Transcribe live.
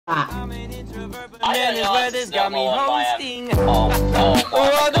I don't know where this got me hosting.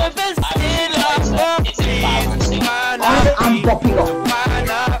 The best I'm bopping off.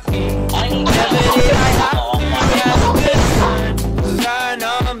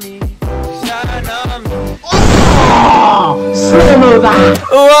 Slow that.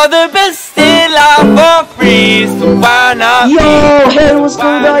 The best still for free, so why not? Yo, hey, what's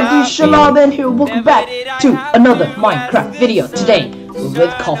going on? This is Shalom and here. Welcome back to another Minecraft video. Today we're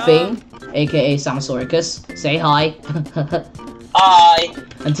with Coughing, aka Samsauricus. Say hi. Hi.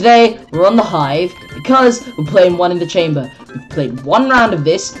 And today we're on the Hive because we're playing One in the Chamber. We've played one round of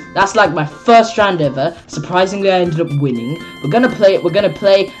this. That's like my first round ever. Surprisingly, I ended up winning. We're gonna play it. We're gonna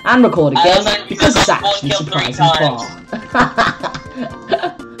play and record again because it's actually surprising far.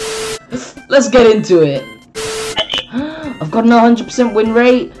 Let's get into it. I've got an 100% win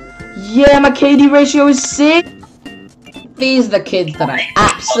rate. Yeah, my KD ratio is 6. These are the kids that I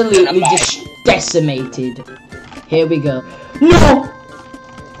absolutely just decimated. Here we go. No!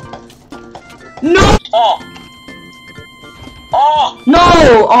 No! Oh! Oh! No!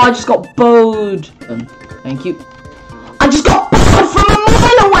 Oh, I just got bowed. Thank you. I just got bowed from a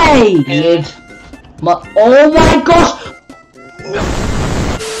mile away! Oh my gosh!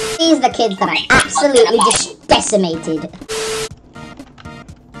 These are the kids that I absolutely just decimated. The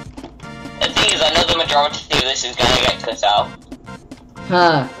thing is, I know the majority of this is gonna get cut out.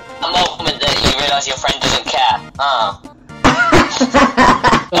 Huh. The moment that you realise your friend doesn't care.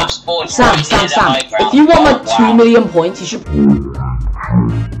 Sam, if you want like 2 million points, you should...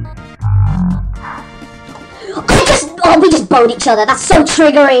 we just bowed each other, that's so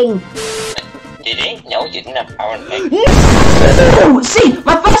triggering! Did he? No, he didn't, apparently. No! See,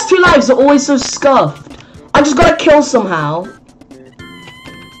 my first 2 lives are always so scuffed. I just gotta kill somehow.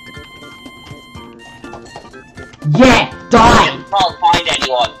 Yeah, die! I can't find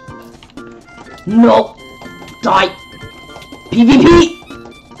anyone. No, die! PvP!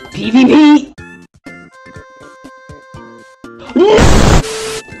 PvP!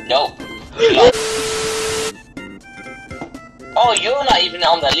 No. Oh, you're not even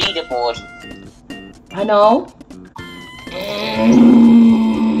on the leaderboard. I know.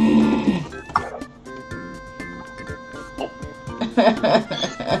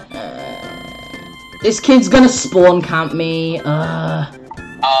 This kid's gonna spawn camp me. I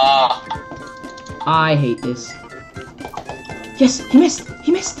hate this. Yes, he missed.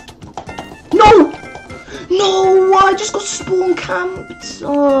 He missed. No! No! I just got spawn camped.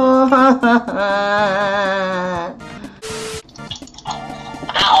 Oh,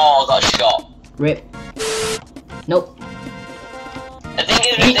 I got shot. Rip. Nope. The thing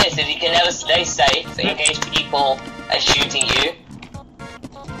is with this is you can never stay safe in case people are shooting you.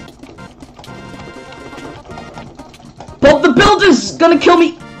 But the builder's gonna kill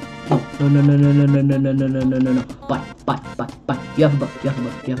me. No. Bye. You have a bow. You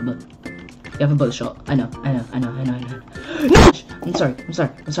have a bow shot. I know. No! I'm sorry.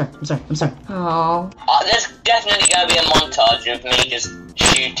 Oh. There's definitely gonna be a montage of me just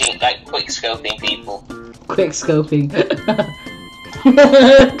shooting, like quick scoping people. Quick scoping.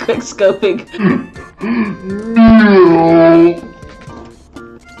 Quick scoping.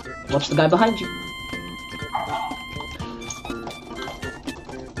 Watch the guy behind you.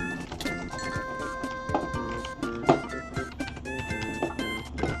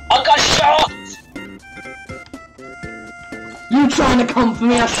 I got shot! You trying to come for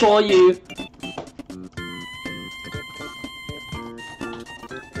me? I saw you.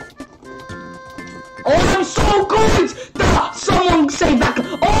 Oh, I'm so good! Someone saved that.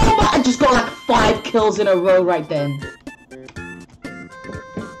 Oh my! I just got like 5 kills in a row right then.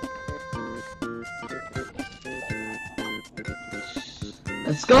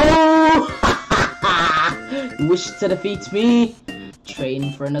 Let's go! You wish to defeat me?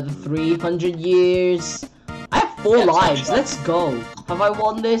 Train for another 300 years. I have 4 lives. Let's go. Have I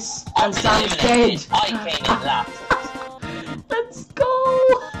won this? And Sam's dead. I came in last. Let's go.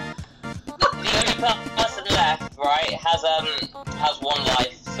 The only person left, right, has 1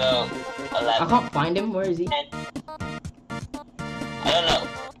 life, so 11. I can't find him. Where is he? I don't know.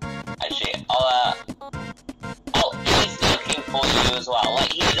 Actually, he's looking for you as well.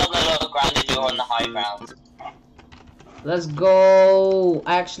 Like, he's on the low ground and you're on the high ground. Let's go.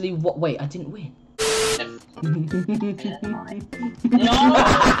 I actually, wait, I didn't win. No!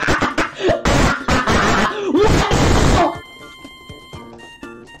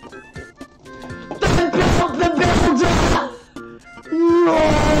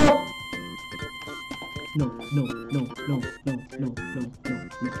 The builder! No! No.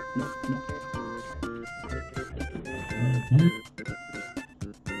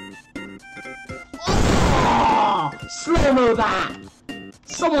 Slow-mo that!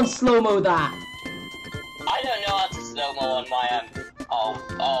 Someone slow-mo that! I don't know how to slow-mo on my oh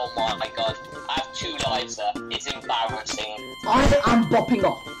my god. I have 2 lives, sir. It's embarrassing. I am bopping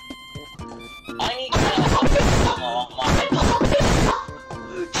off. I need to know how to slow-mo on my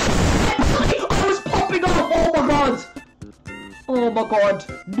I was popping off! Oh my god! Oh my god,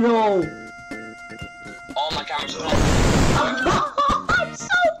 no! Oh my camera's I'm so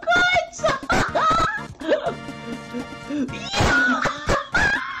good!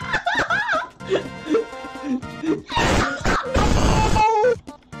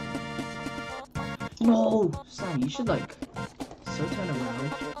 No! Sam, you should like so turn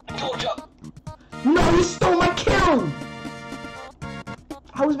around. No, he stole my kill!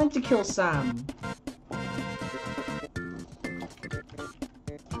 I was meant to kill Sam.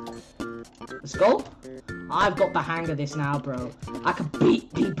 Let's go. I've got the hang of this now, bro. I can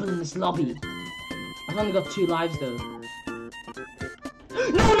beat people in this lobby. I've only got 2 lives though.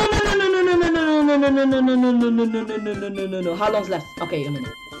 No! How long's left? Okay, a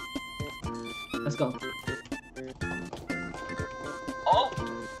minute. Let's go. Oh,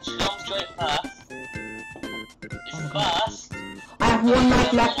 Slum's going first. It's first. I have 1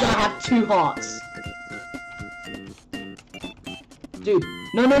 life left and I have 2 hearts. Dude,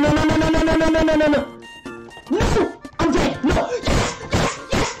 no! No! I'm dead! No!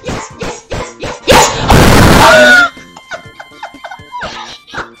 Yes!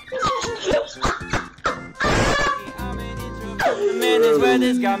 Man, this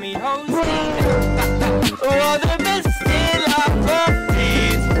weather's got me hosting. Oh, the best still are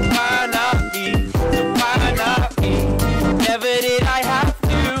please. Why not me? So why not me? Never did I have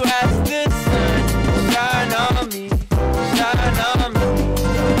to ask the sun. Shine on me, shine on me.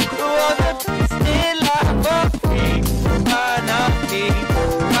 Oh, the best still are please. Why not me?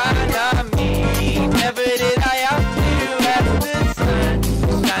 Why not me? Never did I have to ask the sun.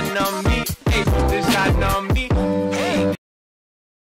 Shine on me, hey, shine on me.